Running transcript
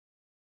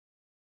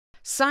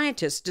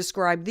Scientists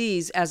describe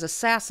these as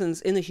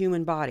assassins in the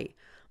human body.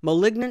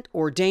 Malignant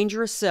or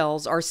dangerous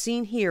cells are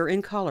seen here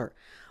in color.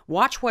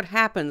 Watch what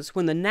happens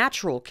when the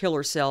natural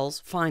killer cells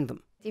find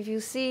them. If you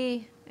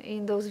see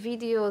in those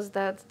videos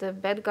that the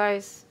bad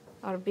guys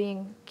are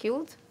being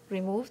killed,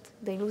 removed,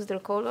 they lose their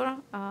color,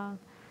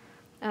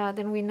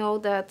 then we know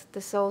that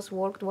the cells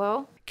worked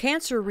well.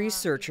 Cancer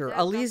researcher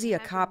Alizia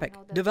Kopic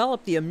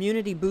developed the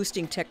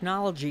immunity-boosting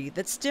technology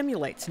that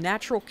stimulates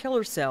natural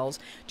killer cells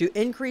to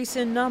increase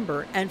in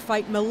number and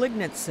fight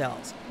malignant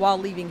cells while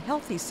leaving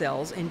healthy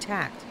cells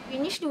intact.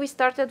 Initially, we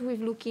started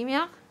with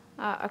leukemia,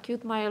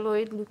 acute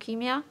myeloid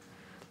leukemia,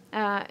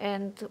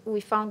 and we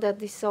found that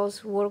these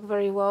cells work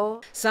very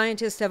well.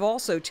 Scientists have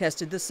also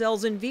tested the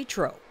cells in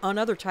vitro on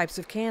other types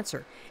of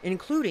cancer,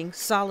 including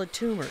solid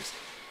tumors.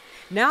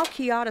 Now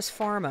Kiadis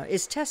Pharma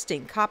is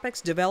testing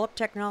Kopic's developed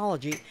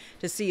technology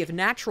to see if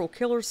natural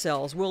killer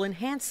cells will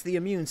enhance the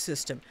immune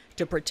system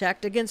to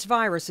protect against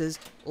viruses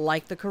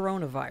like the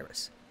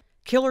coronavirus.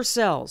 Killer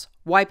cells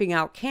wiping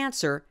out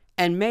cancer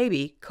and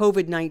maybe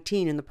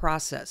COVID-19 in the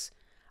process.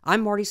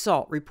 I'm Marty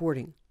Salt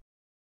reporting.